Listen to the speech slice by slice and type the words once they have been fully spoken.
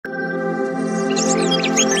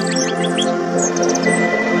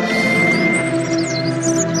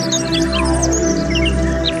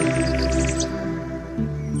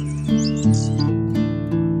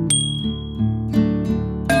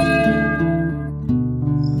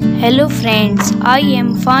Hello friends, I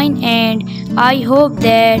am fine and I hope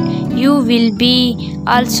that you will be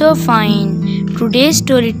also fine. Today's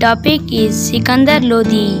story topic is Sikander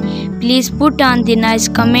Lodi. Please put on the nice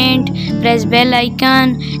comment, press bell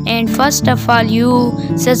icon and first of all you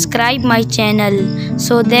subscribe my channel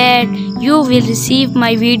so that you will receive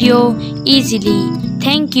my video easily.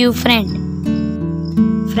 Thank you friend.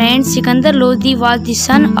 Friends, Sikander Lodi was the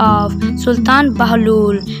son of Sultan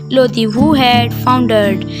Bahlul Lodi, who had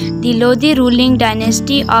founded the Lodi ruling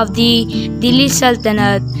dynasty of the Delhi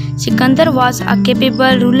Sultanate. Sikander was a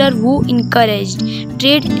capable ruler who encouraged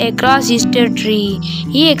trade across his territory.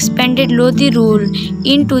 He expanded Lodi rule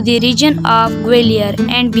into the region of Gwalior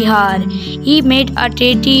and Bihar. He made a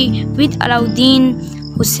treaty with Alauddin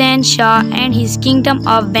Hussain Shah and his kingdom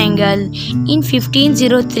of Bengal. In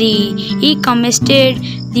 1503, he commenced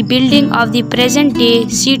the building of the present-day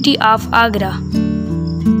city of Agra.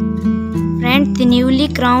 Friends, the newly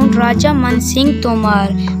crowned Raja Man Singh Tomar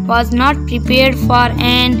was not prepared for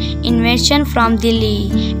an invasion from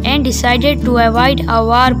Delhi and decided to avoid a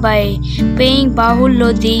war by paying Bahul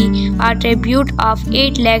Lodi a tribute of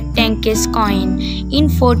 8 lakh tankes coin. In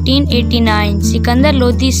 1489, Sikander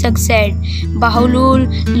Lodi succeeded Bahul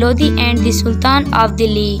Lodi and the Sultan of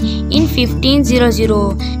Delhi. In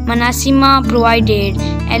 1500, Manasima provided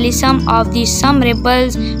asylum of the some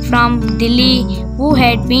rebels from Delhi who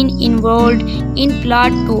had been involved in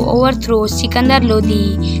plot to overthrow Sikander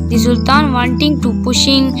Lodi. The Sultan, wanting to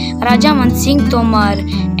pushing Raja Man Singh Tomar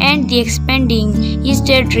and the expanding his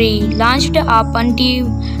territory, launched a punitive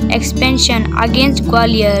expansion against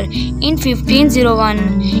Gwalior. In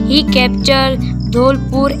 1501, he captured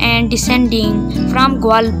Dholpur and descending from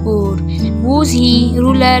Gwalpur, whose he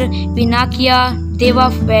ruler Vinakya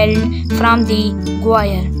Deva fell from the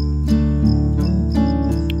Gwalior.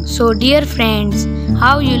 So dear friends,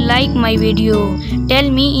 how you like my video?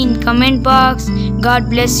 Tell me in comment box. God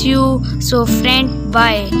bless you. So friend,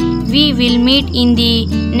 bye. We will meet in the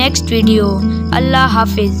next video. Allah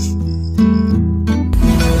Hafiz.